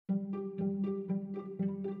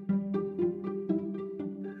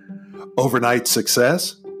Overnight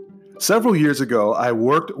success? Several years ago, I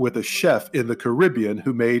worked with a chef in the Caribbean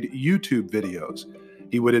who made YouTube videos.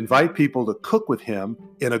 He would invite people to cook with him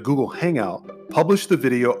in a Google Hangout, publish the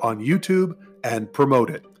video on YouTube, and promote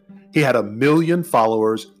it. He had 1 million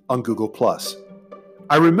followers on Google+.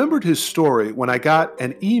 I remembered his story when I got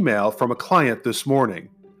an email from a client this morning.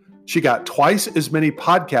 She got twice as many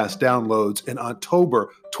podcast downloads in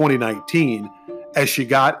October 2019 as she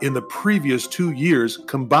got in the previous 2 years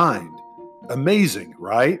combined. Amazing,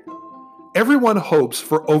 right? Everyone hopes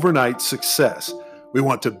for overnight success. We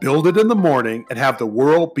want to build it in the morning and have the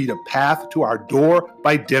world beat a path to our door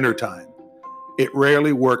by dinner time. It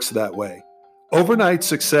rarely works that way. Overnight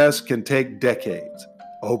success can take decades.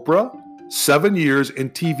 Oprah, 7 years in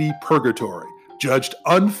TV purgatory, judged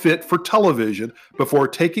unfit for television before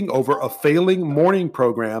taking over a failing morning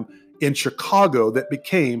program in Chicago that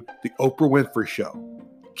became The Oprah Winfrey Show.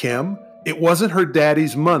 Kim, it wasn't her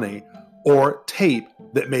daddy's money or tape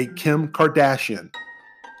that made Kim Kardashian.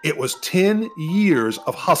 It was 10 years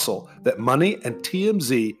of hustle that money and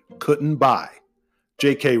TMZ couldn't buy.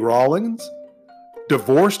 J.K. Rowling,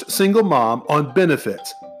 divorced single mom on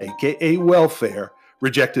benefits, aka welfare,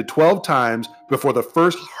 rejected 12 times before the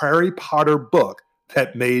first Harry Potter book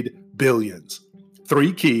that made billions.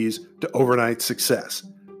 3 keys to overnight success.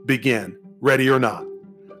 Begin, ready or not.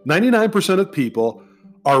 99% of people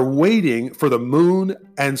are waiting for the moon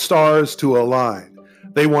and stars to align.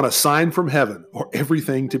 They want a sign from heaven or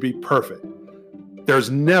everything to be perfect.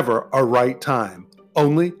 There's never a right time,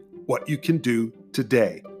 only what you can do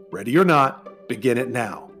today. Ready or not, begin it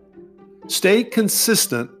now. Stay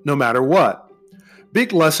consistent no matter what.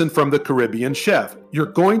 Big lesson from the Caribbean chef. You're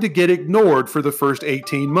going to get ignored for the first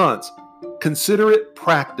 18 months. Consider it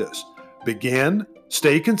practice. Begin,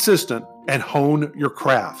 stay consistent, and hone your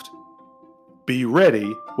craft. Be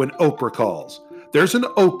ready when Oprah calls. There's an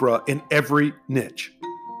Oprah in every niche.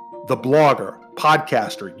 The blogger,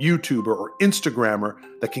 podcaster, YouTuber, or Instagrammer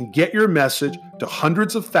that can get your message to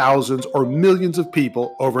hundreds of thousands or millions of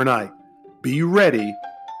people overnight. Be ready.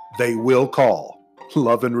 They will call.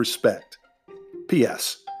 Love and respect.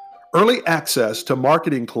 P.S. Early access to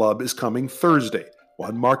Marketing Club is coming Thursday.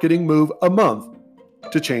 One marketing move a month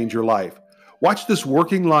to change your life. Watch this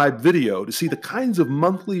working live video to see the kinds of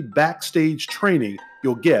monthly backstage training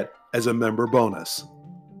you'll get as a member bonus.